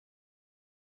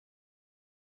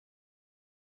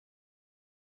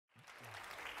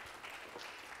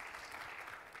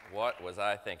What was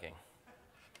I thinking?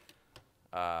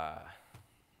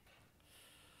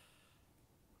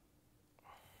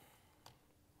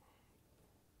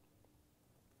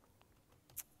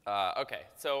 Okay,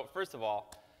 so first of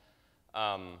all,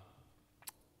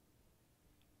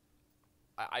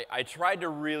 I tried to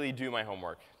really do my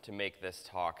homework to make this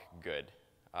talk good.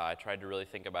 I tried to really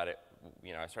think about it,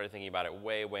 I started thinking about it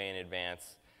way, way in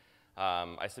advance.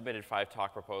 I submitted 5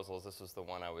 talk proposals. This was the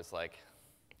one I was like,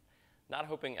 not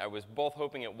hoping, I was both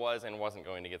hoping it was and wasn't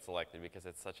going to get selected because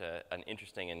it's such an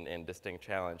interesting and distinct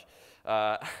challenge.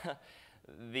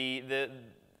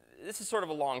 This is sort of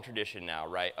a long tradition now,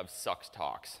 right, of sucks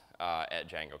talks at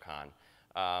DjangoCon.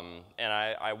 And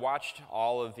I watched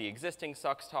all of the existing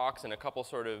sucks talks and a couple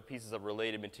sort of pieces of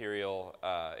related material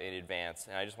in advance,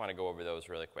 and I just want to go over those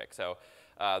really quick. So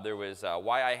there was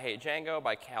Why I Hate Django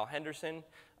by Cal Henderson,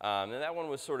 and that one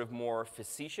was sort of more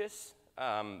facetious,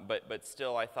 but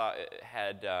still I thought it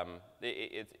had,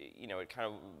 it kind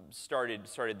of started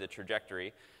the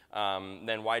trajectory.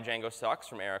 Then Why Django Sucks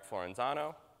from Eric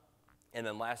Florenzano. And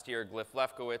then last year, Glyph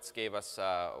Lefkowitz gave us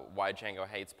Why Django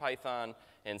Hates Python,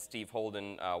 and Steve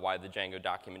Holden, Why the Django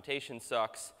Documentation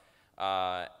Sucks.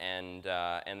 And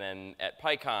then at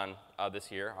PyCon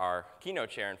this year, our keynote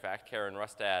chair, in fact, Karen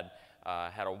Rustad,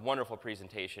 had a wonderful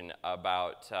presentation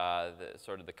about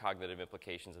the cognitive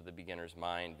implications of the beginner's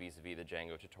mind vis-a-vis the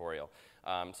Django tutorial.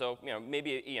 So,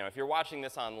 maybe, if you're watching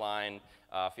this online,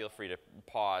 feel free to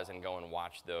pause and go and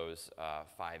watch those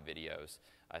 5 videos.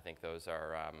 I think those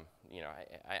are,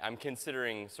 I'm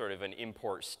considering sort of an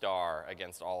import star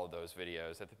against all of those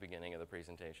videos at the beginning of the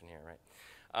presentation here,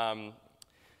 right?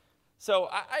 So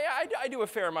I do a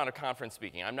fair amount of conference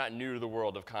speaking. I'm not new to the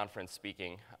world of conference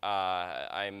speaking.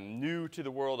 I'm new to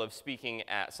the world of speaking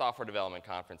at software development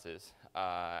conferences.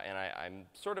 And I'm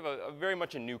sort of very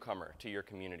much a newcomer to your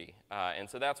community. And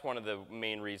so that's one of the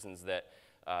main reasons that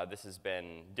this has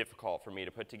been difficult for me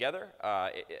to put together.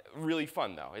 Really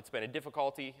fun, though. It's been a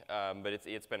difficulty, but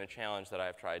it's been a challenge that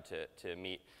I've tried to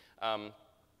meet.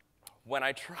 When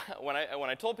I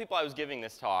told people I was giving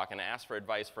this talk and I asked for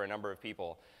advice for a number of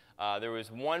people, there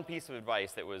was one piece of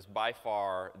advice that was by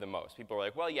far the most. People were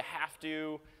like, well, you have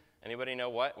to. Anybody know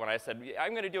what? When I said,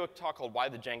 I'm going to do a talk called Why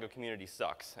the Django Community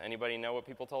Sucks. Anybody know what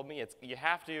people told me? It's, you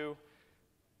have to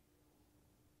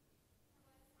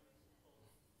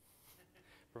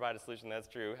provide a solution. That's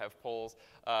true. Have polls.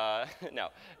 No.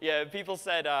 Yeah, people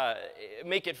said,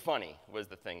 make it funny was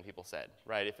the thing people said,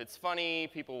 right? If it's funny,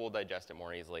 people will digest it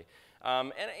more easily.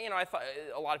 And, I thought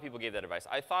a lot of people gave that advice.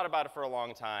 I thought about it for a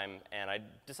long time, and I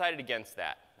decided against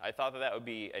that. I thought that would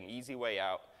be an easy way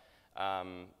out.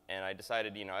 And I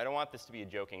decided, I don't want this to be a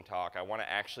joking talk. I want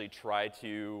to actually try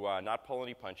to not pull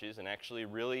any punches and actually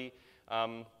really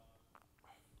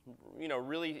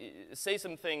really say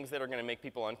some things that are going to make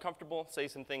people uncomfortable, say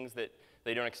some things that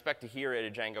they don't expect to hear at a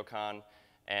DjangoCon,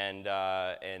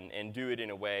 and do it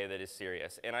in a way that is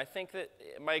serious. And I think that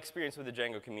my experience with the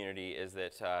Django community is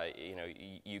that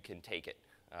you can take it.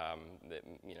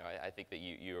 I think that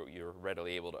you're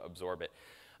readily able to absorb it.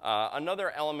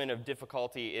 Another element of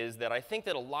difficulty is that I think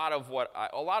that a lot of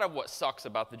what sucks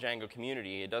about the Django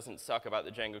community, it doesn't suck about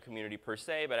the Django community per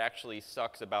se, but actually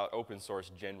sucks about open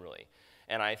source generally.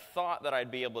 And I thought that I'd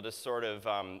be able to sort of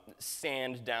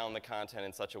sand down the content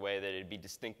in such a way that it'd be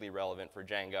distinctly relevant for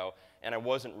Django, and I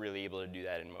wasn't really able to do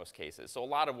that in most cases. So a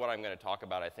lot of what I'm going to talk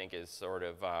about, I think, is sort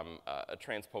of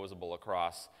transposable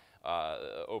across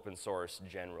open source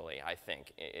generally, I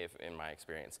think, in my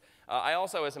experience. I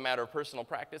also, as a matter of personal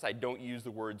practice, I don't use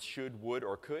the words should, would,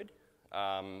 or could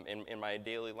in my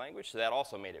daily language, so that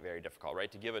also made it very difficult,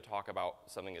 right? To give a talk about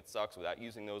something that sucks without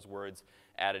using those words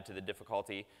added to the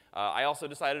difficulty. I also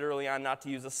decided early on not to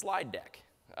use a slide deck.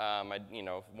 I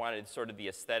wanted sort of the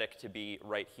aesthetic to be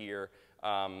right here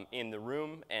in the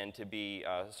room and to be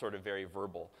sort of very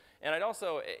verbal. And I'd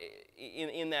also,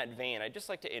 in that vein, I'd just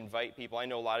like to invite people. I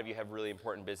know a lot of you have really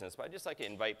important business, but I'd just like to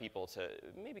invite people to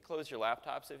maybe close your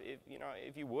laptops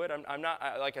if you would. I'm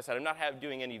not, like I said, I'm not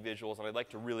doing any visuals, and I'd like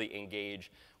to really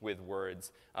engage with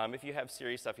words. If you have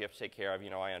serious stuff you have to take care of,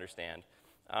 I understand.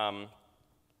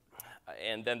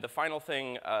 And then the final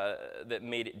thing that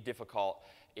made it difficult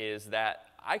is that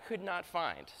I could not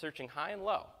find, searching high and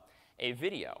low, a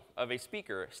video of a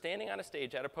speaker standing on a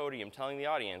stage at a podium telling the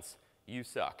audience, you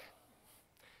suck.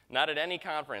 Not at any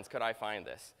conference could I find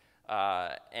this.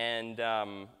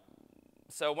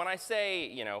 So when I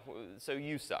say, so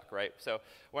you suck, right? So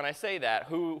when I say that,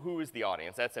 who is the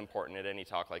audience? That's important at any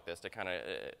talk like this to kind of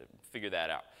figure that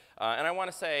out. And I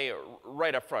want to say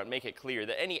right up front, make it clear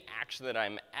that any action that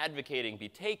I'm advocating be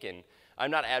taken,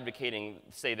 I'm not advocating,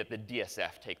 say, that the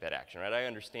DSF take that action, right? I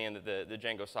understand that the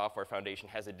Django Software Foundation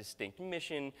has a distinct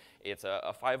mission. It's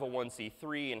a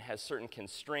 501c3 and has certain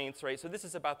constraints, right? So this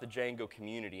is about the Django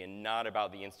community and not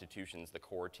about the institutions, the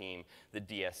core team, the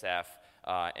DSF,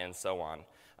 and so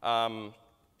on.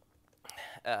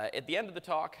 At the end of the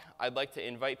talk, I'd like to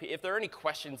invite people, if there are any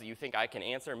questions that you think I can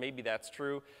answer, maybe that's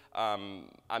true. I'm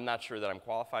not sure that I'm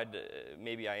qualified.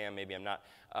 Maybe I am, maybe I'm not.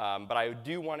 But I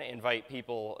do want to invite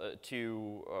people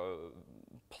to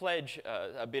pledge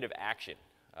a bit of action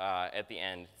at the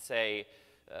end. Say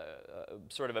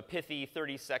sort of a pithy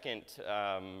 30-second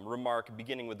remark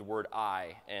beginning with the word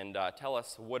I, and tell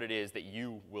us what it is that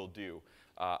you will do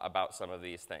about some of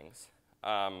these things.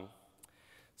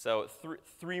 So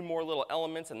three more little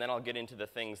elements, and then I'll get into the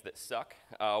things that suck.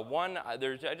 One, I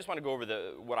just want to go over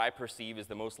what I perceive as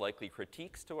the most likely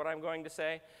critiques to what I'm going to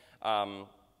say. One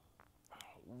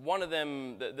of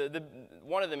them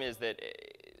is that,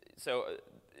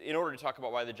 in order to talk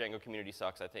about why the Django community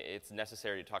sucks, I think it's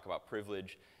necessary to talk about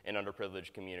privilege and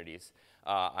underprivileged communities.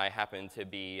 I happen to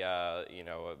be, a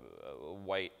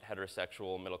white,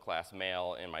 heterosexual, middle-class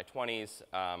male in my 20s.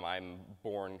 I'm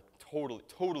born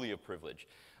totally of privilege.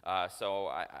 So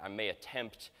I may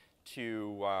attempt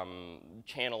to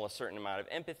channel a certain amount of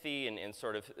empathy and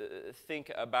sort of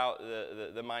think about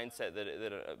the mindset that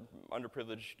a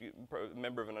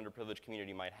member of an underprivileged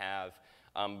community might have.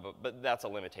 But that's a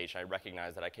limitation. I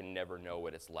recognize that I can never know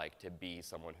what it's like to be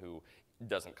someone who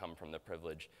doesn't come from the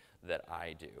privilege that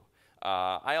I do.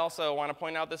 I also want to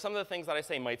point out that some of the things that I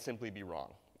say might simply be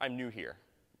wrong. I'm new here,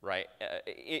 right?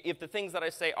 If the things that I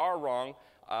say are wrong,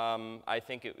 I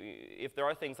think if there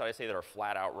are things that I say that are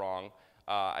flat out wrong,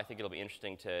 I think it'll be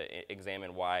interesting to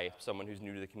examine why someone who's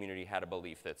new to the community had a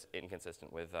belief that's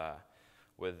inconsistent with the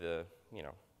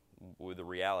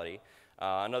reality.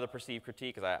 Another perceived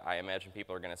critique is I imagine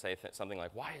people are going to say something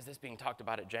like, "Why is this being talked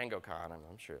about at DjangoCon?"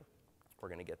 I'm sure we're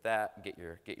going to get that. Get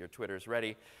your Twitters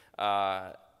ready,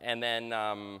 and then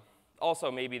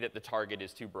also maybe that the target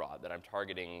is too broad. That I'm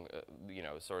targeting,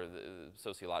 sort of the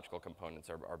sociological components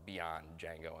are beyond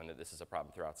Django, and that this is a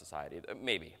problem throughout society.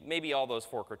 Maybe all those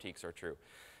four critiques are true.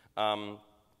 Now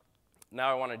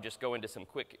I want to just go into some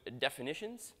quick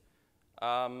definitions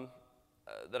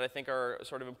that I think are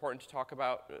sort of important to talk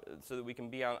about so that we can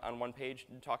be on one page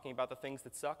talking about the things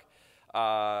that suck.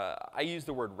 I use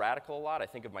the word radical a lot. I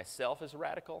think of myself as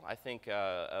radical. I think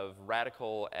of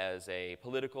radical as a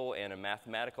political and a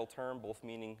mathematical term, both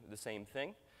meaning the same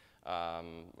thing.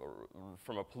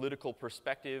 From a political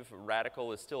perspective,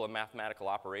 radical is still a mathematical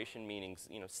operation, meaning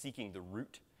seeking the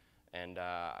root. And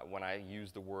when I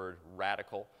use the word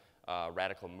radical,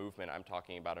 radical movement, I'm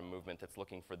talking about a movement that's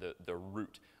looking for the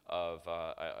root of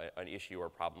an issue or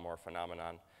problem or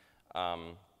phenomenon.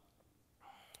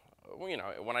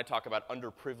 When I talk about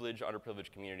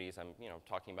underprivileged communities, I'm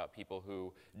talking about people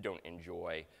who don't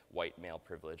enjoy white male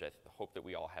privilege. I hope that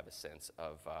we all have a sense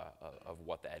of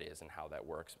what that is and how that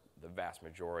works. The vast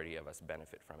majority of us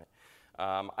benefit from it.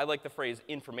 I like the phrase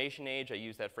information age. I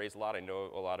use that phrase a lot. I know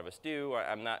a lot of us do.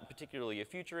 I'm not particularly a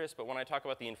futurist, but when I talk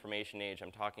about the information age,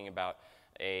 I'm talking about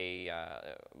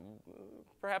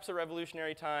perhaps a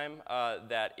revolutionary time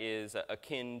that is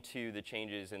akin to the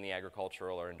changes in the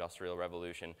agricultural or industrial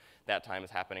revolution. That time is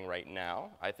happening right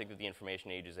now. I think that the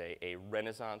information age is a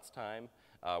renaissance time,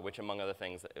 which among other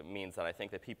things means that I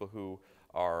think that people who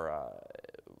are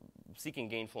seeking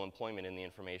gainful employment in the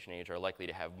information age are likely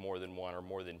to have more than one or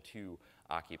more than two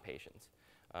occupations.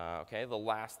 Okay, the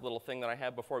last little thing that I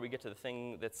have before we get to the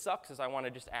thing that sucks is I want to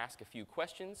just ask a few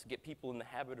questions, get people in the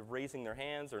habit of raising their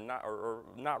hands or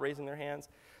not raising their hands.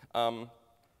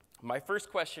 My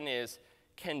first question is,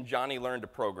 can Johnny learn to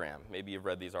program? Maybe you've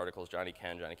read these articles, Johnny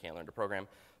can't learn to program.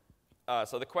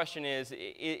 So the question is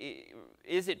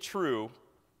it true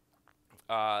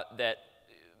that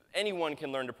anyone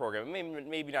can learn to program?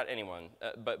 Maybe not anyone,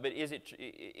 but is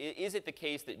it the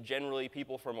case that generally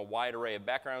people from a wide array of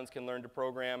backgrounds can learn to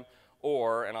program?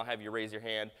 Or, and I'll have you raise your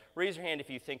hand if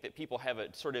you think that people have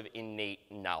a sort of innate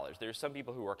knowledge. There's some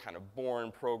people who are kind of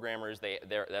born programmers.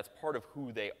 That's part of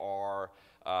who they are.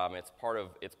 It's part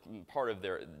of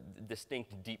their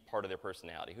distinct, deep part of their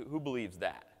personality. Who believes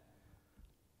that?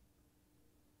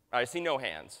 I see no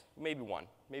hands. Maybe one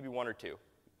or two.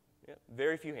 Yeah,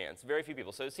 very few hands, very few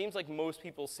people. So it seems like most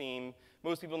people in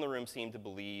the room seem to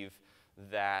believe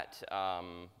that.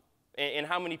 And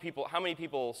how many people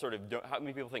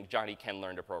think Johnny can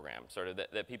learn to program? Sort of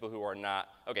that people who are not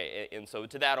okay. And so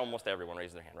to that, almost everyone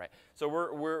raises their hand, right? So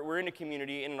we're in a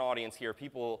community, in an audience here,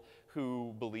 people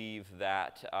who believe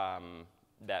that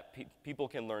people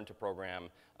can learn to program.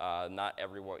 Not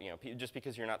everyone, just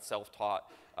because you're not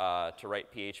self-taught to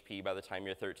write PHP by the time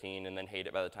you're 13 and then hate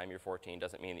it by the time you're 14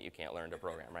 doesn't mean that you can't learn to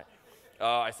program, right?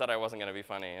 Oh, I said I wasn't going to be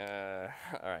funny.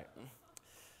 All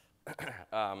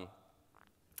right.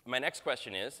 My next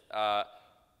question is,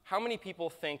 how many people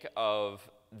think of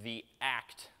the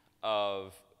act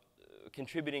of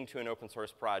contributing to an open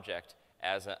source project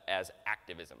as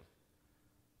activism?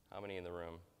 How many in the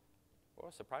room?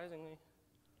 Well, surprisingly,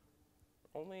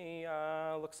 only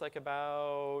looks like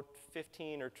about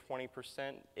 15 or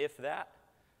 20%, if that.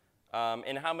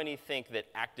 And how many think that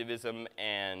activism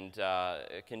and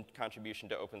contribution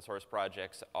to open source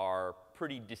projects are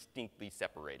pretty distinctly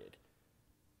separated?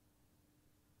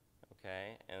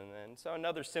 Okay, and then so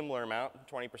another similar amount,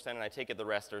 20%, and I take it the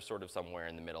rest are sort of somewhere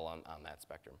in the middle on that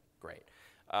spectrum. Great.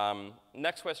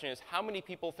 Next question is, how many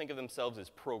people think of themselves as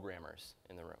programmers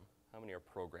in the room? How many are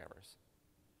programmers?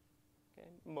 Okay,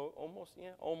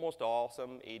 almost all,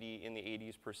 some 80 in the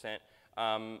 80s%.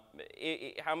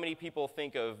 How many people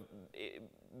think of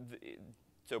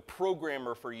so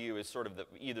programmer for you is sort of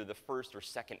either the first or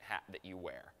second hat that you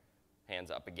wear?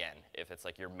 Hands up again if it's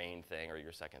like your main thing or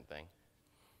your second thing.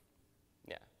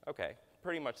 Yeah, okay,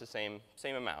 pretty much the same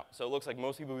amount. So it looks like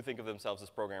most people who think of themselves as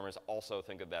programmers also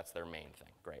think of that's their main thing.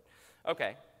 Great.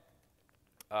 Okay.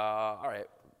 All right.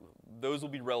 Those will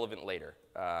be relevant later,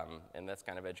 and that's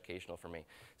kind of educational for me.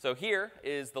 So here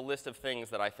is the list of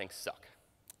things that I think suck.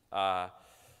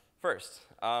 First,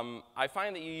 I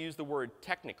find that you use the word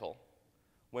technical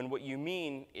when what you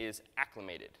mean is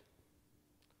acclimated.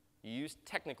 You use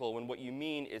technical when what you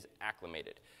mean is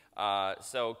acclimated.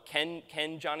 So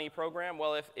can Johnny program?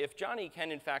 Well, if Johnny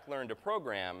can in fact learn to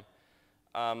program,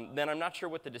 then I'm not sure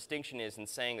what the distinction is in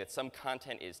saying that some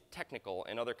content is technical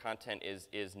and other content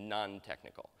is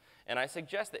non-technical. And I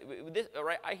suggest that this,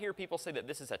 right, I hear people say that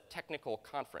this is a technical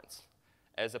conference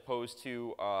as opposed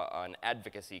to an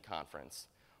advocacy conference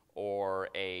or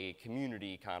a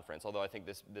community conference, although I think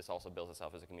this also bills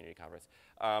itself as a community conference.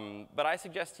 But I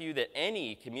suggest to you that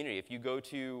any community, if you go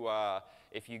to a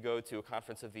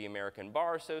conference of the American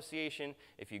Bar Association,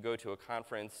 if you go to a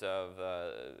conference of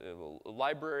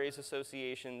libraries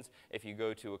associations, if you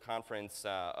go to a conference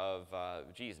of,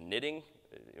 knitting,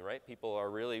 right? People are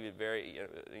really very,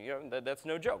 that's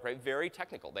no joke, right? Very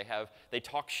technical. They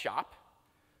talk shop.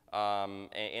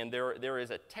 And there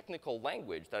is a technical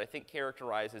language that I think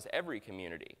characterizes every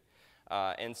community.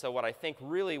 And so what I think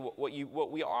really,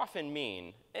 what we often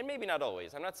mean, and maybe not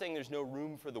always, I'm not saying there's no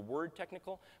room for the word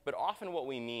technical, but often what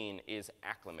we mean is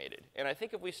acclimated. And I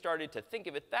think if we started to think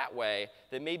of it that way,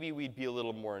 then maybe we'd be a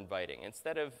little more inviting.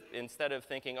 Instead of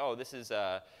thinking, oh, this is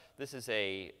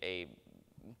a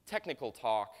technical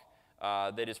talk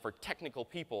that is for technical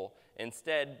people,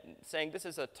 instead saying this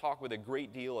is a talk with a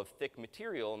great deal of thick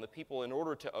material, and the people, in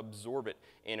order to absorb it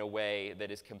in a way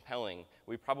that is compelling,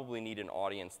 we probably need an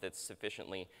audience that's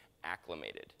sufficiently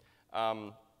acclimated.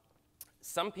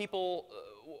 Some people,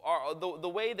 the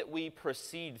way that we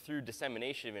proceed through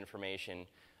dissemination of information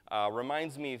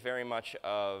reminds me very much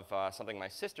of something my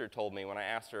sister told me when I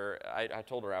asked her, I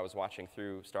told her I was watching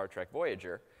through Star Trek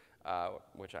Voyager,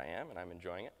 which I am, and I'm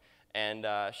enjoying it. And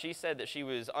she said that she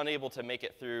was unable to make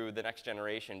it through The Next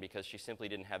Generation because she simply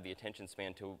didn't have the attention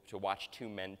span to watch two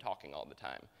men talking all the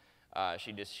time.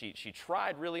 She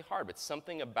tried really hard, but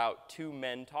something about two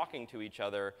men talking to each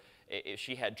other,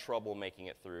 she had trouble making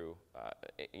it through.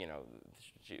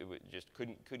 She just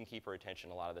couldn't keep her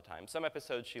attention a lot of the time. Some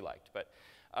episodes she liked, but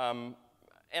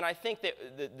and I think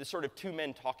that the sort of two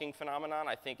men talking phenomenon,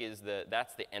 I think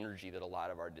that's the energy that a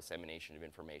lot of our dissemination of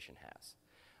information has.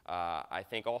 I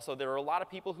think also there are a lot of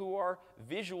people who are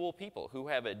visual people who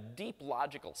have a deep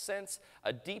logical sense,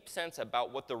 a deep sense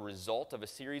about what the result of a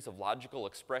series of logical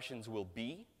expressions will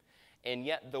be, and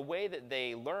yet the way that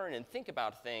they learn and think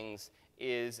about things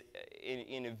is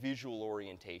in a visual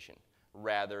orientation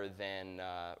rather than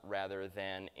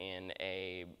in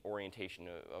a orientation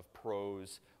of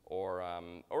prose or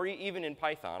even in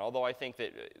Python, although I think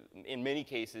that in many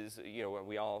cases,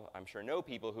 we all, I'm sure, know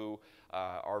people who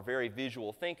are very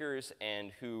visual thinkers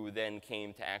and who then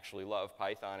came to actually love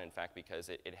Python, in fact, because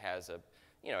it has it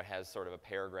has sort of a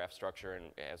paragraph structure, and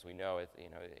as we know, it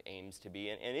aims to be,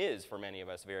 and is for many of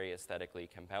us, very aesthetically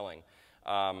compelling.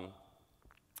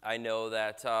 I know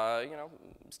that,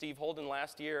 Steve Holden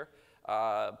last year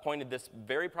pointed this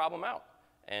very problem out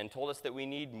and told us that we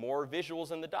need more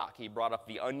visuals in the doc. He brought up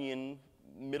the Onion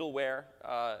middleware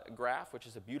graph, which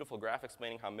is a beautiful graph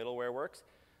explaining how middleware works.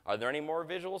 Are there any more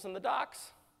visuals in the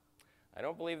docs? I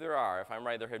don't believe there are. If I'm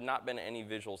right, there have not been any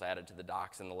visuals added to the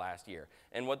docs in the last year.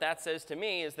 And what that says to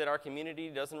me is that our community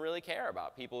doesn't really care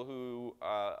about people who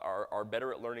are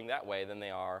better at learning that way than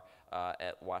they are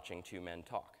at watching two men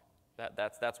talk.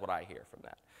 That's what I hear from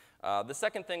that. The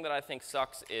second thing that I think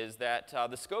sucks is that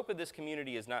the scope of this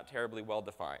community is not terribly well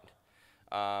defined.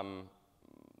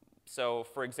 So,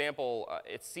 for example,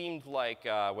 it seemed like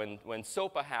when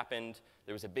SOPA happened,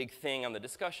 there was a big thing on the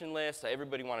discussion list.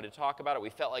 Everybody wanted to talk about it.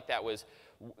 We felt like that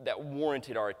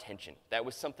warranted our attention. That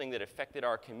was something that affected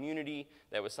our community.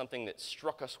 That was something that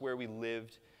struck us where we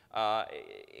lived.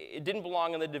 It didn't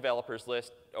belong on the developers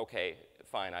list. OK,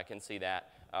 fine, I can see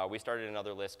that. We started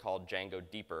another list called Django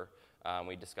Deeper.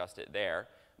 We discussed it there.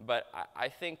 But I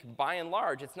think, by and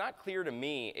large, it's not clear to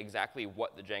me exactly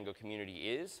what the Django community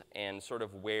is and sort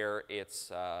of where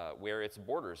its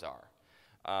borders are.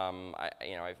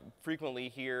 I frequently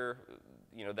hear,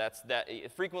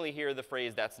 frequently hear the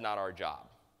phrase "that's not our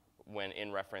job" when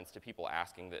in reference to people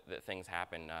asking that things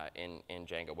happen in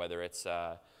Django, whether it's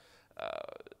a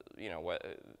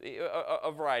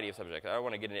variety of subjects. I don't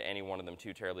want to get into any one of them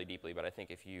too terribly deeply, but I think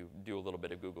if you do a little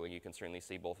bit of Googling, you can certainly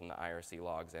see both in the IRC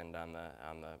logs and on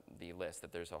the list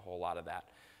that there's a whole lot of that.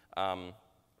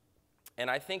 And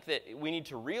I think that we need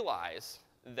to realize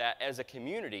that as a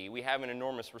community, we have an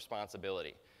enormous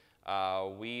responsibility.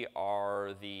 We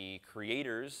are the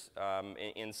creators.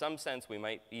 In some sense, we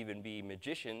might even be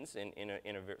magicians in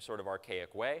a sort of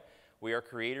archaic way. We are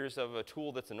creators of a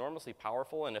tool that's enormously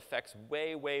powerful and affects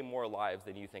way, way more lives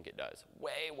than you think it does.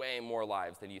 Way, way more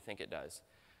lives than you think it does.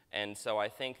 And so I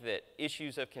think that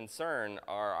issues of concern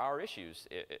are our issues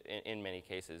in many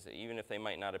cases, even if they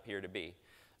might not appear to be.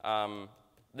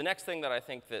 The next thing that I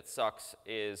think that sucks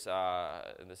is,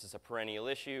 this is a perennial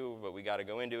issue, but we got to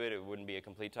go into it. It wouldn't be a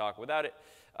complete talk without it,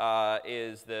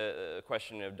 is the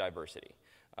question of diversity.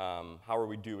 How are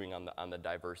we doing on the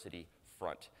diversity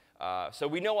front? So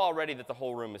we know already that the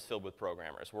whole room is filled with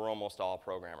programmers. We're almost all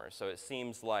programmers. So it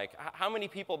seems like, how many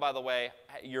people, by the way,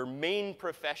 your main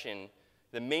profession,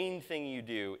 the main thing you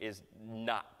do is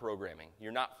not programming?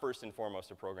 You're not first and foremost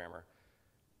a programmer.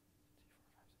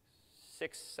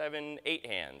 6, 7, 8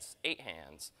 hands. 8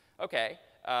 hands. OK.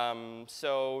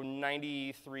 So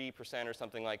 93% or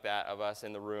something like that of us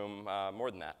in the room,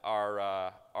 more than that,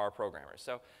 are programmers.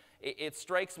 So it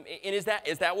strikes me, and is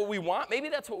that what we want? Maybe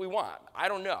that's what we want. I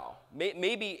don't know.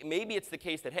 Maybe it's the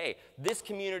case that, hey, this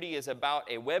community is about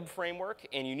a web framework,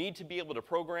 and you need to be able to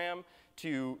program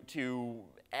to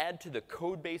add to the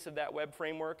code base of that web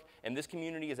framework, and this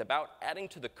community is about adding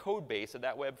to the code base of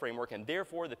that web framework, and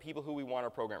therefore the people who we want are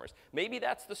programmers. Maybe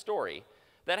that's the story.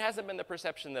 That hasn't been the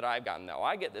perception that I've gotten, though.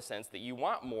 I get the sense that you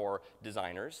want more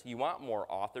designers, you want more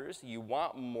authors, you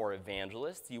want more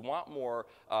evangelists, you want more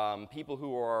people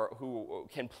who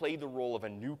can play the role of a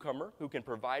newcomer, who can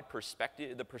provide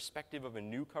the perspective of a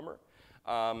newcomer.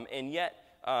 And yet,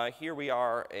 here we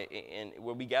are, and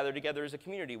when we gather together as a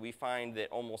community, we find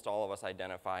that almost all of us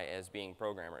identify as being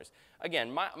programmers.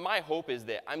 Again, my hope is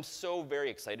that I'm so very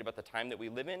excited about the time that we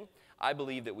live in. I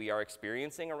believe that we are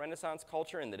experiencing a Renaissance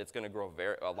culture and that it's going to grow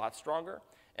a lot stronger.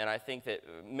 And I think that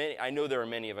I know there are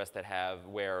many of us that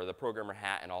wear the programmer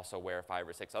hat and also wear 5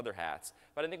 or 6 other hats.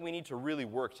 But I think we need to really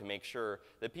work to make sure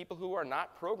that people who are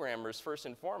not programmers first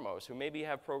and foremost, who maybe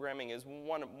have programming as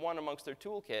one amongst their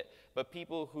toolkit, but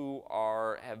people who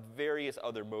have various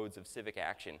other modes of civic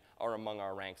action are among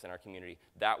our ranks in our community.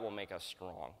 That will make us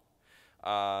strong.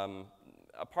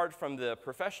 Apart from the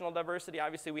professional diversity,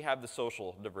 obviously we have the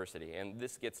social diversity, and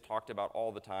this gets talked about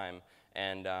all the time,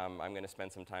 and I'm going to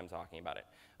spend some time talking about it.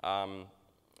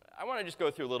 I want to just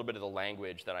go through a little bit of the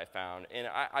language that I found, and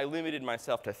I limited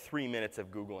myself to 3 minutes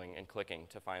of Googling and clicking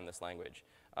to find this language.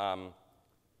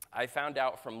 I found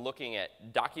out from looking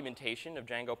at documentation of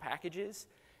Django packages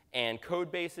and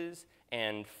code bases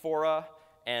and fora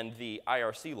and the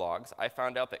IRC logs, I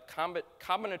found out that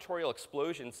combinatorial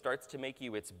explosion starts to make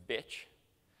you its bitch,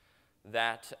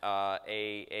 that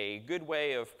a good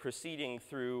way of proceeding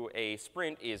through a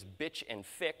sprint is bitch and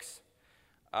fix,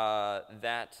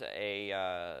 that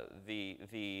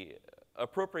the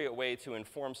appropriate way to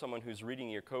inform someone who's reading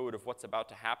your code of what's about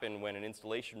to happen when an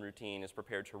installation routine is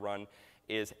prepared to run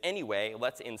is, anyway,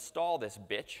 let's install this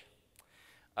bitch.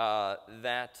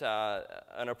 That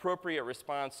an appropriate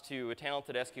response to a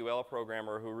talented SQL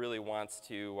programmer who really wants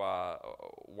to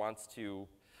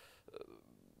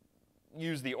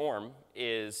use the ORM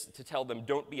is to tell them,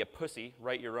 don't be a pussy,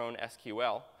 write your own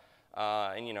SQL.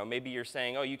 And maybe you're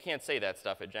saying, oh, you can't say that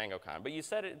stuff at DjangoCon, but you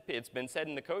said it. It's been said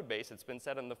in the code base. It's been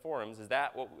said in the forums. Is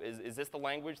this the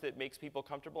language that makes people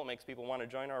comfortable, makes people want to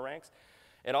join our ranks?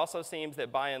 It also seems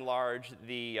that by and large,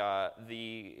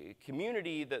 the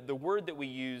community, the word that we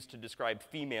use to describe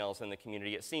females in the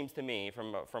community, it seems to me,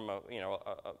 from a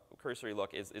cursory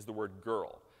look, is the word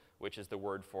girl, which is the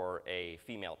word for a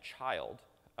female child.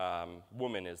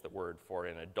 Woman is the word for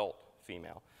an adult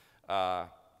female.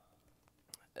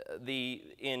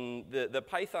 The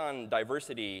Python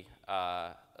diversity,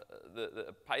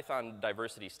 the Python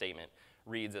diversity statement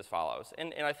reads as follows,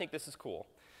 and I think this is cool.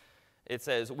 It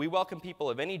says, we welcome people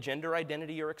of any gender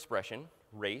identity or expression,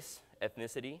 race,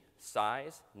 ethnicity,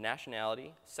 size,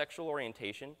 nationality, sexual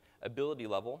orientation, ability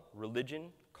level, religion,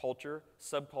 culture,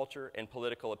 subculture, and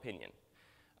political opinion.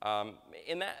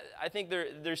 In that, I think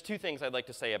there's two things I'd like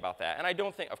to say about that. And I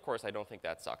don't think, of course, I don't think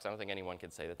that sucks. I don't think anyone can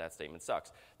say that that statement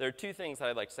sucks. There are two things that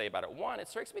I'd like to say about it. One, it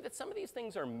strikes me that some of these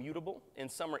things are mutable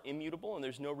and some are immutable, and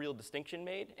there's no real distinction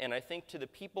made. And I think to the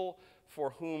people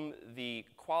for whom the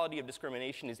quality of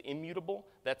discrimination is immutable,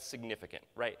 that's significant,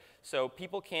 right? So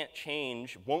people can't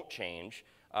change, won't change,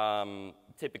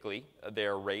 typically,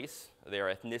 their race, their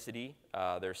ethnicity,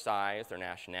 their size, their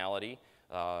nationality,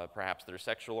 perhaps their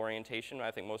sexual orientation.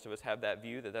 I think most of us have that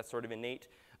view, that that's sort of innate.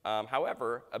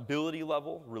 However, ability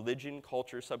level, religion,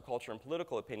 culture, subculture, and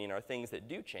political opinion are things that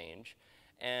do change.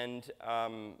 And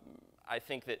I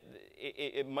think that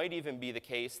it might even be the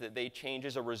case that they change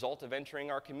as a result of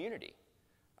entering our community.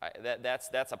 That's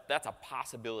a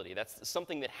possibility. That's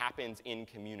something that happens in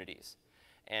communities.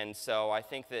 And so I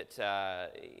think that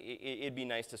it'd be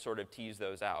nice to sort of tease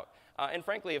those out. And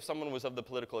frankly, if someone was of the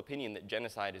political opinion that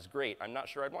genocide is great, I'm not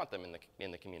sure I'd want them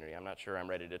in the community. I'm not sure I'm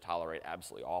ready to tolerate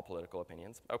absolutely all political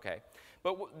opinions. Okay,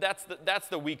 but that's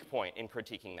the weak point in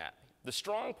critiquing that. The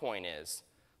strong point is,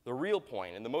 the real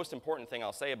point, and the most important thing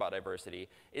I'll say about diversity,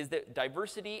 is that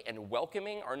diversity and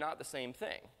welcoming are not the same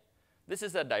thing. This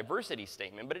is a diversity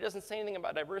statement, but it doesn't say anything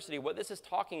about diversity. What this is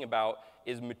talking about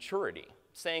is maturity,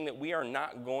 saying that we're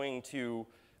not going to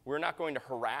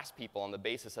harass people on the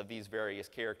basis of these various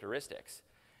characteristics.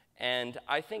 And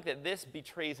I think that this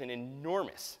betrays an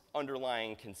enormous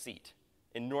underlying conceit,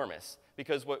 enormous,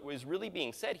 because what was really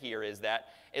being said here is that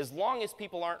as long as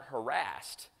people aren't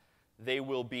harassed, they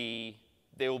will be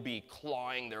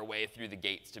clawing their way through the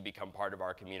gates to become part of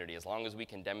our community, as long as we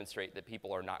can demonstrate that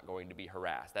people are not going to be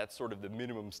harassed. That's sort of the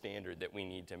minimum standard that we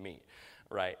need to meet,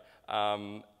 right?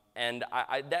 And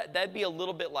that'd be a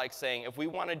little bit like saying if we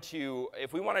wanted to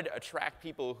attract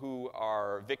people who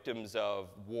are victims of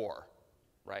war,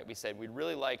 right? We said we'd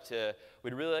really like to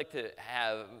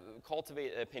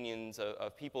cultivate opinions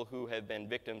of people who have been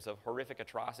victims of horrific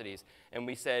atrocities, and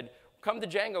we said, come to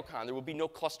DjangoCon, there will be no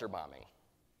cluster bombing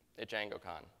at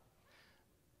DjangoCon,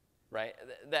 right?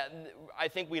 I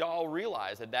think we'd all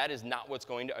realize that that is not what's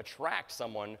going to attract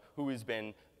someone who has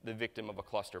been the victim of a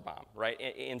cluster bomb, right?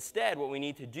 Instead, what we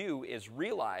need to do is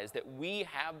realize that we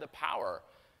have the power.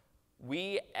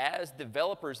 We, as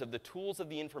developers of the tools of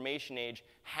the information age,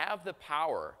 have the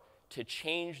power to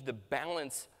change the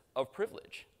balance of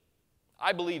privilege.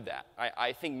 I believe that.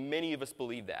 I think many of us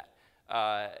believe that.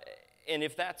 And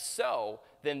if that's so,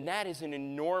 then that is an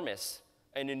enormous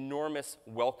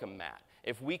welcome mat.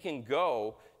 If we can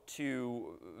go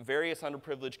to various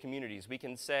underprivileged communities, we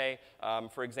can say,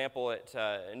 for example,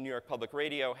 New York Public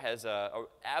Radio has an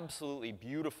absolutely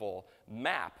beautiful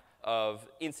map of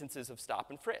instances of stop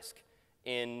and frisk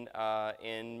in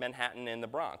Manhattan and the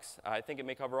Bronx. I think it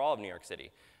may cover all of New York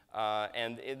City.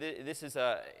 And this is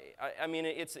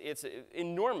it's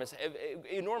enormous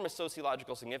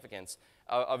sociological significance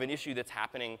of an issue that's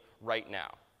happening right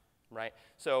now. Right?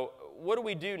 So what do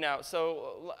we do now?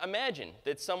 So imagine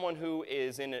that someone who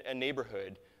is in a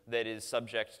neighborhood that is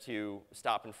subject to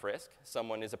stop and frisk,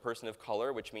 someone is a person of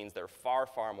color, which means they're far,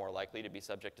 far more likely to be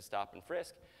subject to stop and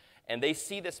frisk, and they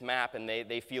see this map and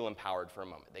they feel empowered for a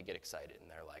moment. They get excited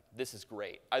and they're like, this is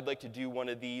great. I'd like to do one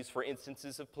of these for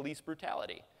instances of police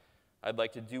brutality. I'd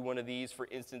like to do one of these for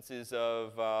instances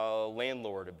of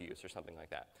landlord abuse or something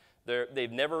like that.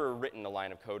 They've never written a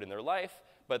line of code in their life,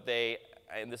 but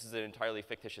and this is an entirely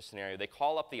fictitious scenario, they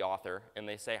call up the author and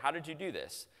they say, how did you do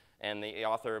this? And the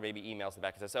author maybe emails them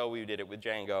back and says, oh, we did it with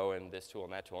Django and this tool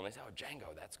and that tool. And they say, oh,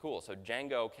 Django, that's cool. So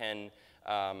Django can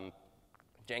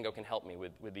help me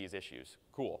with these issues.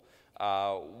 Cool.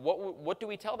 What do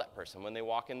we tell that person when they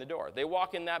walk in the door? They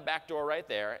walk in that back door right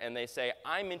there and they say,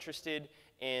 I'm interested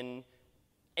in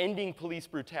ending police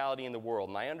brutality in the world.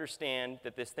 And I understand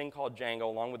that this thing called Django,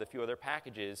 along with a few other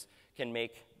packages, can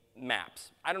make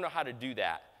maps. I don't know how to do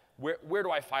that. Where do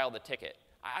I file the ticket?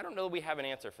 I don't know that we have an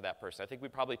answer for that person. I think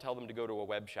we'd probably tell them to go to a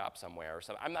web shop somewhere or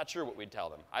something. I'm not sure what we'd tell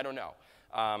them. I don't know.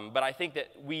 But I think that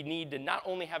we need to not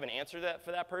only have an answer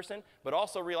for that person, but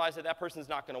also realize that that person's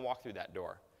not going to walk through that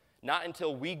door. Not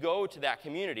until we go to that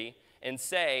community and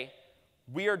say,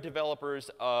 we are developers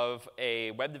of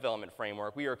a web development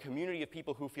framework. We are a community of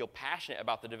people who feel passionate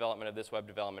about the development of this web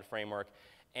development framework.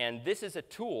 And this is a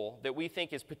tool that we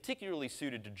think is particularly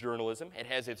suited to journalism. It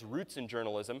has its roots in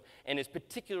journalism and is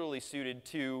particularly suited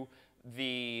to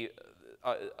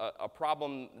a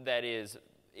problem that is,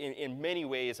 in many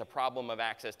ways, a problem of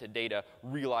access to data,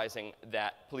 realizing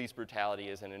that police brutality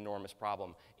is an enormous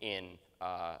problem in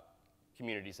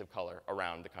communities of color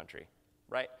around the country,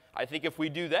 right? I think if we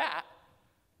do that,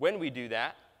 when we do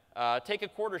that, take a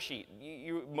quarter sheet.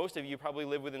 Most of you probably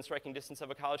live within striking distance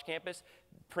of a college campus.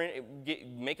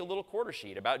 Make a little quarter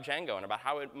sheet about Django and about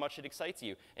how much it excites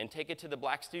you, and take it to the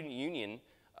Black Student Union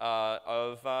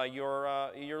of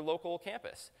your local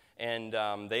campus. And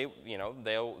they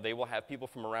will have people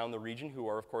from around the region who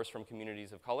are, of course, from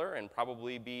communities of color, and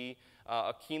probably be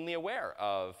keenly aware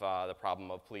of the problem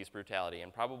of police brutality,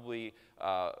 and probably,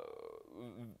 I'd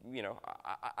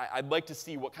like to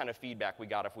see what kind of feedback we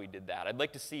got if we did that. I'd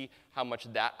like to see how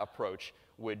much that approach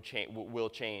will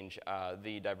change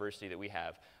the diversity that we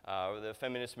have. The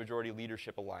Feminist Majority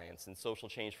Leadership Alliance and Social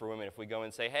Change for Women, if we go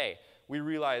and say, hey, we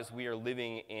realize we are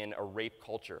living in a rape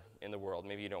culture in the world.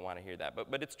 Maybe you don't want to hear that,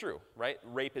 but it's true, right?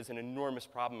 Rape is an enormous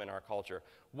problem in our culture.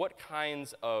 What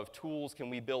kinds of tools can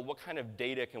we build? What kind of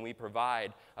data can we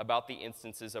provide about the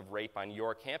instances of rape on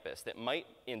your campus that might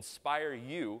inspire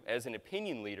you as an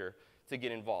opinion leader to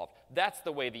get involved? That's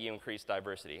the way that you increase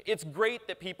diversity. It's great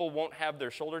that people won't have their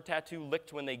shoulder tattoo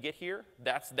licked when they get here.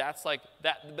 That's the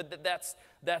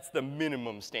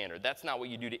minimum standard. That's not what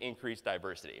you do to increase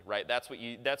diversity, right? That's what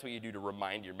you do to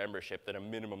remind your membership that a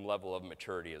minimum level of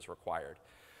maturity is required.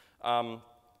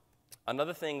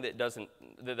 Another thing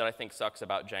that I think sucks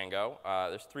about Django,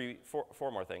 there's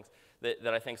four more things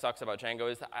that I think sucks about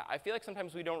Django, is that I feel like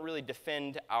sometimes we don't really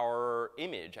defend our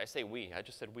image. I say we, I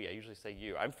just said we, I usually say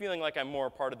you. I'm feeling like I'm more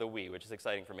a part of the we, which is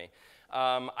exciting for me.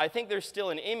 I think there's still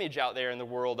an image out there in the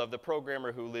world of the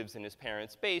programmer who lives in his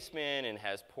parents' basement and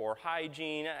has poor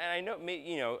hygiene, and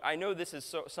I know this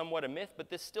is somewhat a myth, but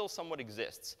this still somewhat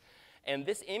exists. And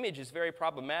this image is very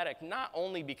problematic, not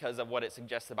only because of what it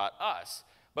suggests about us,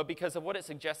 but because of what it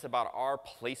suggests about our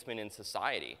placement in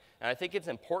society. And I think it's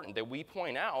important that we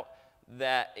point out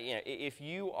that if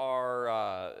you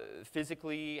are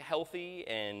physically healthy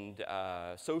and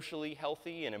socially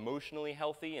healthy and emotionally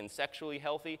healthy and sexually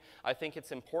healthy, I think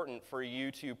it's important for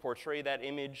you to portray that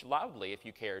image loudly if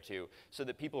you care to, so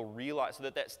that people realize, so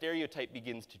that that stereotype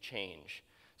begins to change.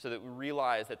 So that we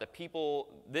realize that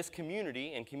this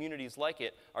community and communities like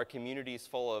it are communities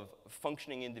full of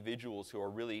functioning individuals who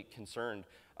are really concerned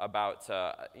about,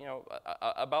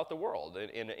 about the world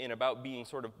and about being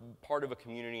sort of part of a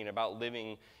community and about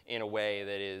living in a way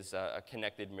that is a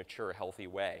connected, mature, healthy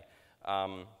way.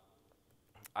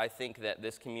 I think that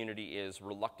this community is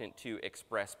reluctant to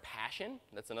express passion.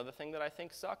 That's another thing that I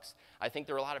think sucks. I think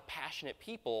there are a lot of passionate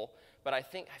people, but I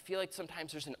feel like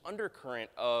sometimes there's an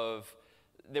undercurrent of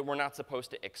that we're not supposed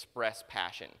to express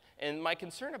passion. And my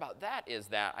concern about that is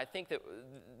that I think that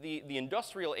the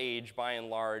industrial age, by and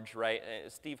large, right,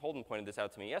 Steve Holden pointed this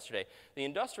out to me yesterday, the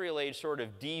industrial age sort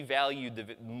of devalued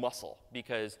the muscle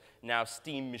because now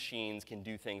steam machines can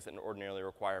do things that ordinarily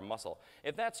require muscle.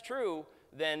 If that's true,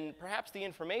 then perhaps the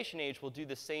information age will do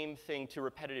the same thing to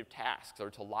repetitive tasks or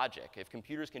to logic. If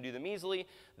computers can do them easily,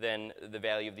 then the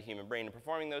value of the human brain in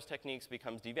performing those techniques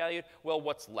becomes devalued. Well,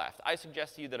 what's left? I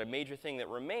suggest to you that a major thing that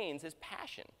remains is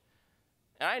passion.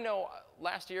 And I know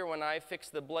last year when I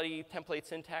fixed the bloody template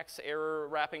syntax error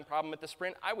wrapping problem at the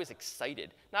Sprint, I was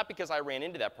excited. Not because I ran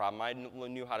into that problem, I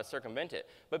knew how to circumvent it,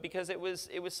 but because it was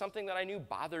something that I knew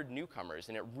bothered newcomers,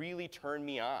 and it really turned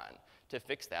me on to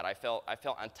fix that. I felt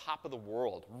on top of the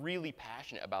world, really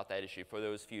passionate about that issue for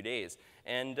those few days.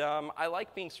 And I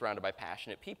like being surrounded by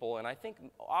passionate people, and I think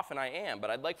often I am, but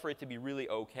I'd like for it to be really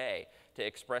okay to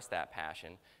express that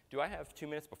passion. Do I have 2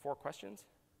 minutes before questions?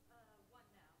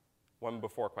 One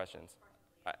before questions.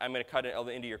 I'm going to cut it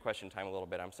into your question time a little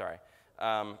bit. I'm sorry.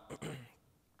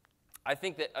 I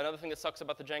think that another thing that sucks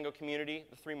about the Django community,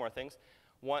 3 more things.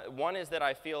 One is that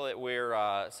I feel that we're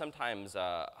sometimes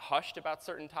hushed about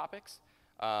certain topics.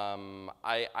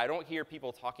 I don't hear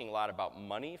people talking a lot about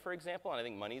money, for example, and I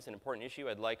think money is an important issue.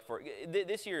 I'd like for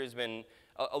this year has been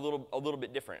a little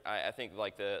bit different. I think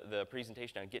like the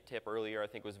presentation on GitTip earlier I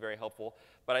think was very helpful.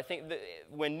 But I think that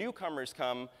when newcomers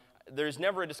come, there's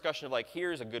never a discussion of like,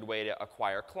 here's a good way to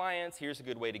acquire clients, here's a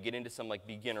good way to get into some like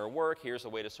beginner work, here's a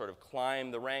way to sort of climb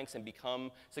the ranks and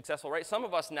become successful, right? Some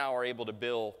of us now are able to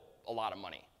bill a lot of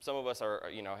money. Some of us are,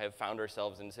 have found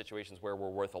ourselves in situations where we're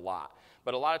worth a lot.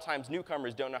 But a lot of times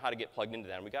newcomers don't know how to get plugged into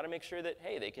that. And we got to make sure that,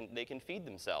 hey, they can feed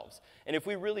themselves. And if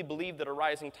we really believe that a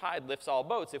rising tide lifts all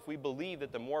boats, if we believe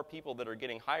that the more people that are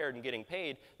getting hired and getting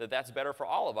paid, that that's better for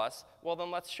all of us, well, then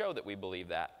let's show that we believe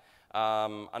that.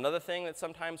 Another thing that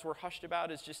sometimes we're hushed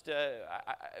about is just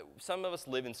some of us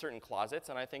live in certain closets,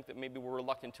 and I think that maybe we're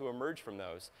reluctant to emerge from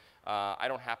those. I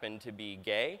don't happen to be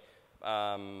gay,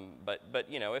 but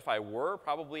if I were,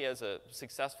 probably as a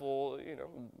successful,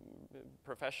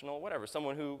 professional, whatever,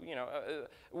 someone who,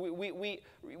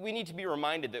 we need to be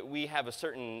reminded that we have a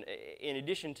certain, in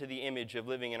addition to the image of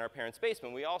living in our parents'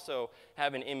 basement, we also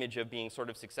have an image of being sort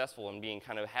of successful and being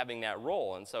kind of having that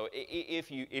role. And so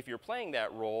if you're playing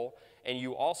that role and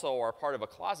you also are part of a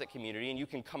closet community and you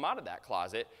can come out of that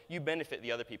closet, you benefit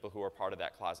the other people who are part of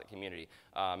that closet community.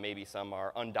 Maybe some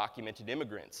are undocumented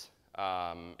immigrants.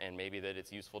 And maybe that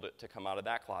it's useful to come out of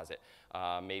that closet.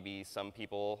 Maybe some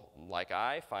people, like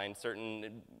I, find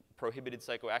certain prohibited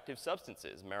psychoactive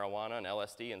substances, marijuana and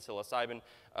LSD and psilocybin,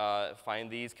 find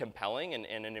these compelling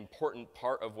and an important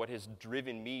part of what has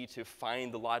driven me to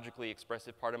find the logically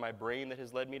expressive part of my brain that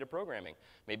has led me to programming.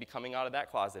 Maybe coming out of that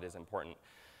closet is important.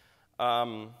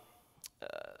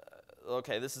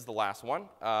 Okay, this is the last one.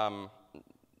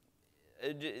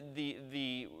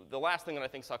 The last thing that I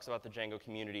think sucks about the Django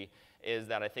community is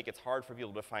that I think it's hard for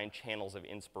people to find channels of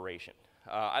inspiration.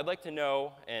 I'd like to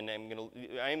know, and I am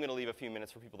going to leave a few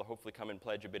minutes for people to hopefully come and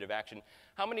pledge a bit of action.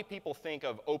 How many people think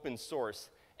of open source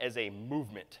as a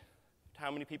movement?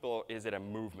 How many people is it a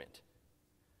movement?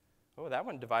 Oh, that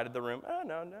one divided the room. Oh,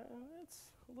 no, it's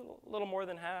a little more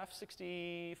than half,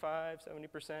 65,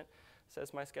 70%.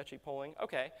 Says my sketchy polling.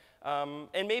 Okay.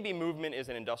 And maybe movement is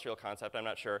an industrial concept, I'm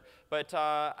not sure. But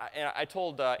I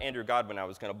told Andrew Godwin I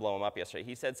was going to blow him up yesterday.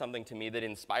 He said something to me that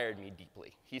inspired me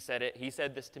deeply. He said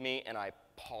this to me, and I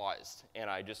paused. And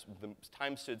the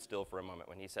time stood still for a moment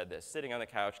when he said this, sitting on the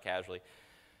couch casually.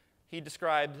 He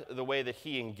described the way that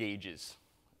he engages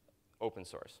open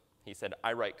source. He said,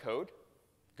 I write code.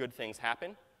 Good things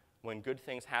happen. When good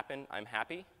things happen, I'm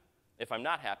happy. If I'm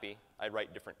not happy, I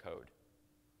write different code.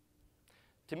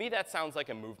 To me, that sounds like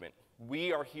a movement.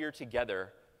 We are here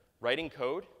together writing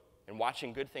code and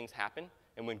watching good things happen,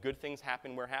 and when good things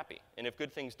happen, we're happy. And if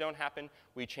good things don't happen,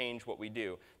 we change what we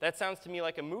do. That sounds to me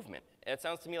like a movement. It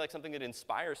sounds to me like something that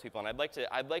inspires people, and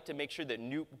I'd like to make sure that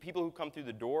new people who come through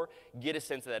the door get a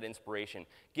sense of that inspiration,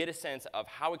 get a sense of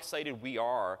how excited we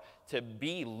are to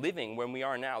be living when we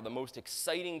are now, the most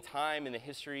exciting time in the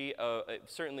history,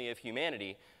 certainly of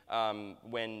humanity,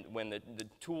 when the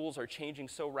tools are changing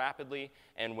so rapidly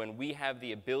and when we have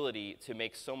the ability to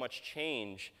make so much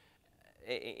change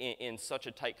in such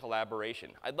a tight collaboration.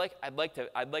 I'd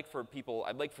like for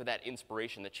that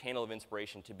inspiration, the channel of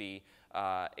inspiration, to be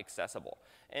accessible.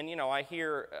 And I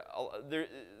hear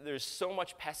there's so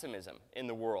much pessimism in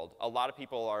the world. A lot of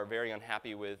people are very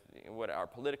unhappy with what our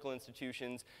political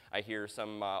institutions. I hear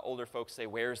some older folks say,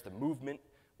 "Where's the movement?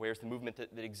 Where's the movement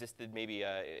that existed maybe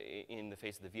in the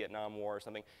face of the Vietnam War or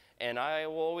something?" And I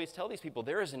will always tell these people,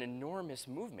 there is an enormous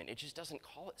movement. It just doesn't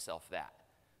call itself that.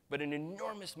 But an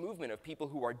enormous movement of people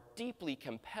who are deeply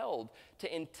compelled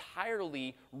to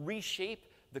entirely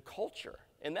reshape the culture.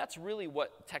 And that's really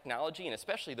what technology, and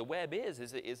especially the web is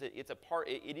it is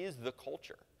the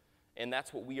culture. And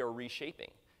that's what we are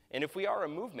reshaping. And if we are a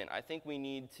movement, I think we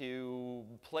need to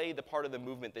play the part of the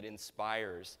movement that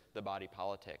inspires the body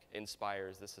politic,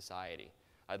 inspires the society.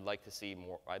 I'd like to see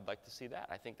more. I'd like to see that.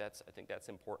 I think that's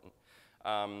important.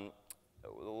 The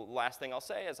last thing I'll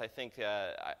say is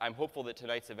I'm hopeful that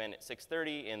tonight's event at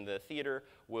 6:30 in the theater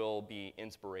will be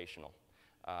inspirational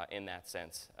in that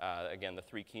sense. Again, the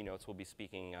 3 keynotes will be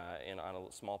speaking on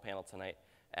a small panel tonight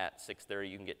at 6:30.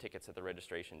 You can get tickets at the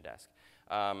registration desk.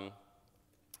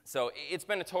 So it's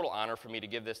been a total honor for me to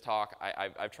give this talk.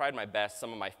 I've tried my best.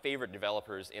 Some of my favorite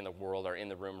developers in the world are in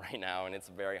the room right now, and it's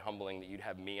very humbling that you'd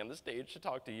have me on the stage to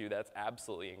talk to you. That's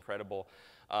absolutely incredible.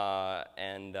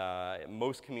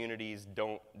 Most communities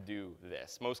don't do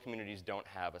this. Most communities don't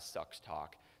have a sucks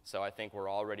talk. So I think we're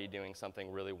already doing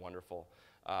something really wonderful.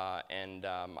 I'm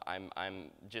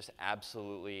just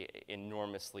absolutely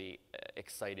enormously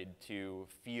excited to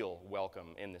feel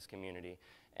welcome in this community.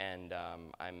 And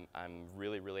I'm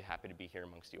really, really happy to be here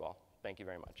amongst you all. Thank you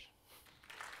very much.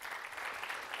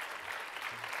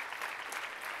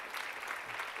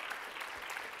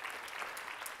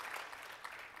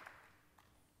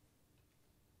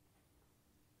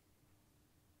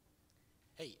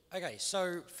 Hey, okay,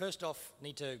 so first off,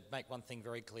 need to make one thing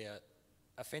very clear.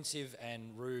 Offensive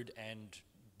and rude and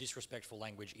disrespectful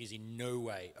language is in no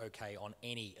way okay on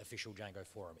any official Django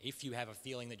forum. If you have a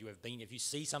feeling that if you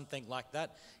see something like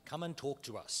that, come and talk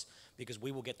to us, because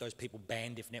we will get those people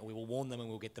banned we will warn them and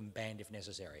we'll get them banned if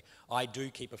necessary. I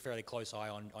do keep a fairly close eye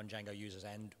on Django users,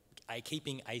 and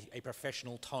keeping a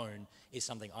professional tone is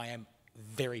something I am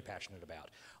very passionate about.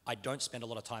 I don't spend a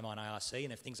lot of time on IRC,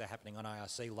 and if things are happening on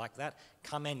IRC like that,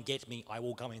 come and get me. I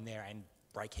will come in there and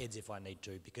break heads if I need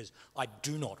to, because I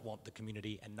do not want the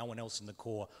community, and no one else in the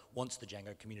core wants the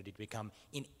Django community to become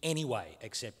in any way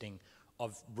accepting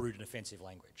of rude and offensive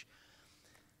language.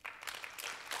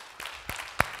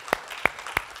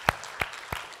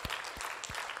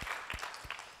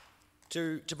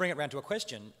 To bring it round to a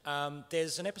question,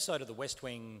 there's an episode of The West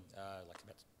Wing, like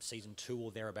about season 2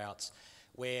 or thereabouts,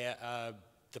 where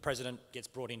the president gets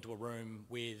brought into a room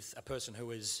with a person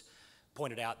who has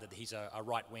pointed out that he's a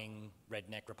right-wing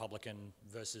redneck Republican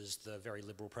versus the very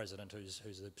liberal president who's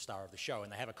the star of the show,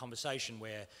 and they have a conversation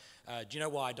where, do you know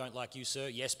why I don't like you, sir?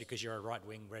 Yes, because you're a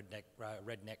right-wing redneck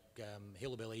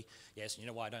hillbilly. Yes, and you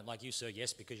know why I don't like you, sir?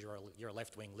 Yes, because you're a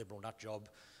left-wing liberal nut job,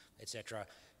 etc.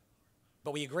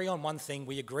 But we agree on one thing.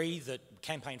 We agree that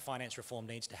campaign finance reform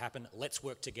needs to happen. Let's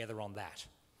work together on that.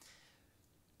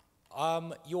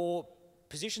 Your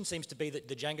position seems to be that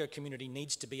the Django community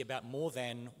needs to be about more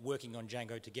than working on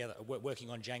Django together,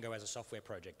 working on Django as a software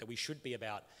project, that we should be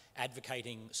about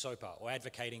advocating SOPA or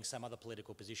advocating some other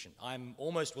political position. I'm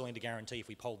almost willing to guarantee if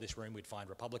we polled this room, we'd find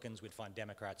Republicans, we'd find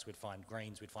Democrats, we'd find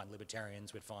Greens, we'd find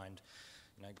Libertarians, we'd find,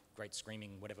 great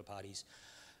screaming whatever parties.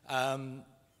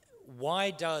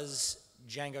 Why does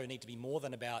Django need to be more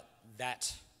than about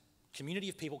that community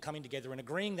of people coming together and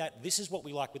agreeing that this is what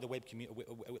we like with the web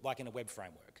like in a web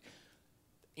framework?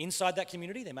 Inside that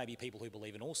community, there may be people who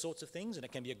believe in all sorts of things, and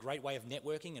it can be a great way of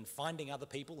networking and finding other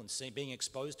people and being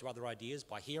exposed to other ideas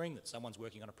by hearing that someone's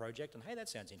working on a project and, hey, that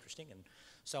sounds interesting, and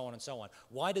so on and so on.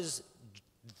 Why does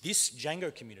this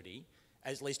Django community,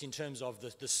 at least in terms of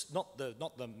not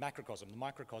the macrocosm, the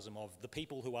microcosm of the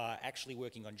people who are actually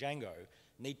working on Django,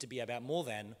 need to be about more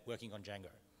than working on Django?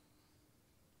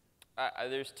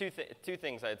 There's two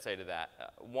things I'd say to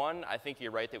that. One, I think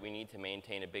you're right that we need to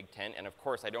maintain a big tent, and of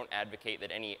course I don't advocate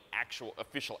that any actual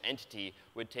official entity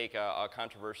would take a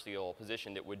controversial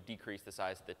position that would decrease the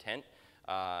size of the tent.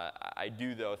 I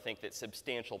do, though, think that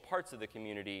substantial parts of the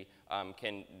community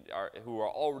who are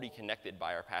already connected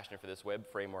by our passion for this web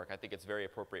framework, I think it's very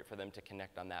appropriate for them to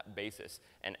connect on that basis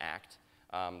and act.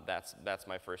 That's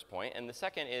my first point. And the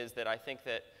second is that I think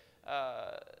that,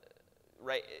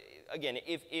 right, again,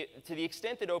 to the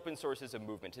extent that open source is a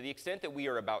movement, to the extent that we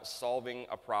are about solving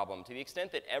a problem, to the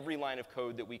extent that every line of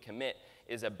code that we commit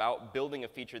is about building a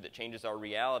feature that changes our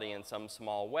reality in some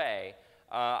small way,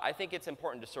 I think it's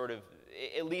important to sort of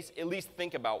at least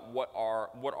think about what are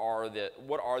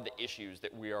the issues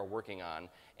that we are working on.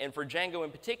 And for Django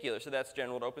in particular, so that's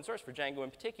general to open source, for Django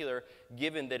in particular,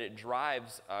 given that it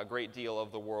drives a great deal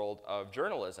of the world of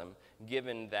journalism,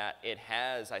 given that it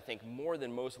has, I think, more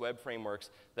than most web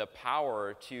frameworks, the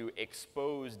power to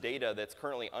expose data that's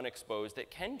currently unexposed,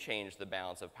 that can change the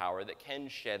balance of power, that can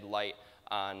shed light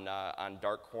on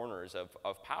dark corners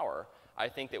of power, I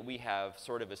think that we have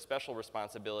sort of a special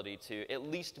responsibility to at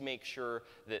least make sure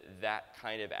that that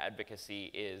kind of advocacy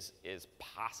is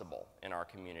possible in our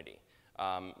community.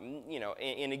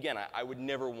 And again, I would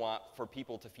never want for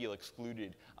people to feel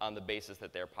excluded on the basis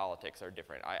that their politics are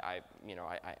different.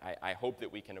 I hope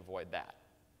that we can avoid that.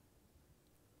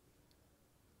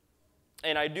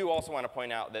 And I do also want to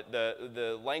point out that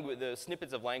the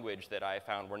snippets of language that I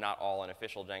found were not all in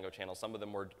official Django channels. Some of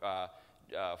them were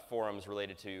forums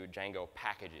related to Django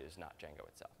packages, not Django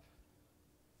itself,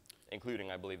 including,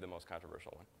 I believe, the most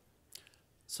controversial one.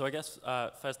 So I guess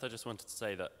first I just wanted to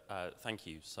say that thank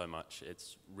you so much.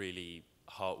 It's really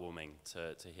heartwarming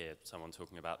to hear someone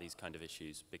talking about these kind of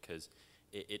issues, because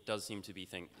it does seem to be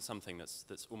something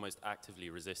that's almost actively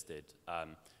resisted.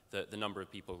 The number of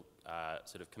people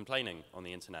sort of complaining on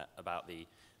the internet about the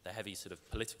heavy sort of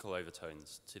political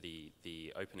overtones to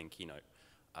the opening keynote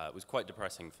was quite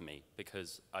depressing for me,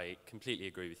 because I completely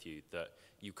agree with you that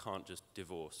you can't just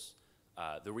divorce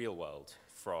the real world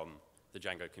from the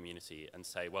Django community and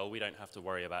say, well, we don't have to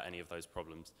worry about any of those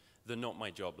problems. The not my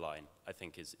job line, I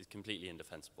think, is completely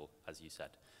indefensible, as you said.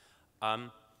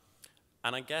 And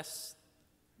I guess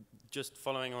just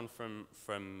following on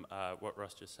from what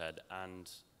Russ just said, and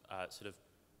sort of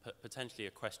potentially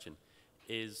a question,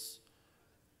 is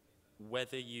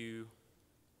whether you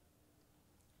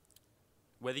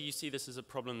see this as a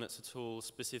problem that's at all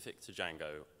specific to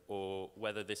Django, or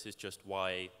whether this is just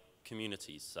why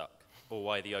communities suck, or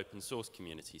why the open source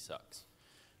community sucks.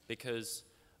 Because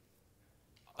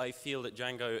I feel that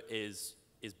Django is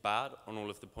bad on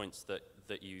all of the points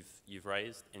that you've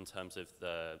raised in terms of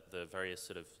the various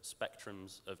sort of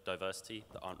spectrums of diversity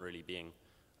that aren't really being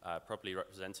properly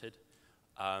represented.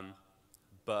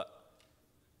 But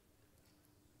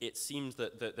it seems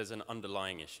that there's an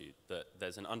underlying issue, that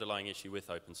there's an underlying issue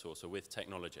with open source or with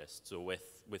technologists or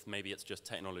with maybe it's just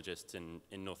technologists in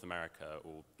North America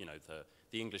or, you know,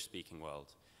 the English-speaking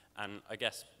world. And I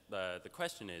guess the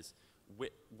question is,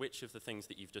 which of the things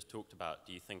that you've just talked about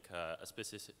do you think are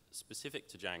specific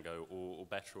to Django or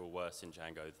better or worse in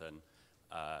Django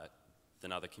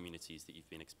than other communities that you've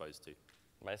been exposed to?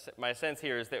 My sense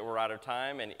here is that we're out of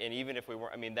time, and even if we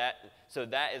weren't, I mean, so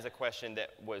that is a question that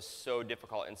was so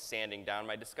difficult in sanding down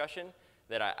my discussion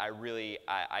that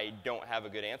I don't have a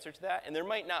good answer to that, and there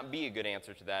might not be a good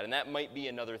answer to that, and that might be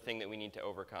another thing that we need to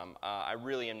overcome. I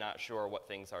really am not sure what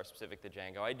things are specific to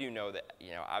Django. I do know that,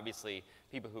 you know, obviously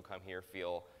people who come here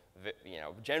feel, you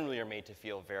know, generally are made to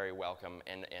feel very welcome,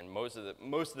 and most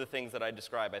of the things that I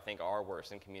describe I think are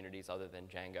worse in communities other than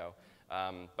Django.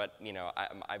 But, you know,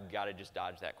 I've got to just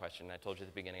dodge that question. I told you at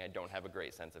the beginning I don't have a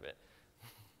great sense of it.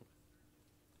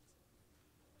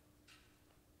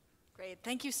 Great.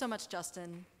 Thank you so much,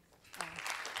 Justin.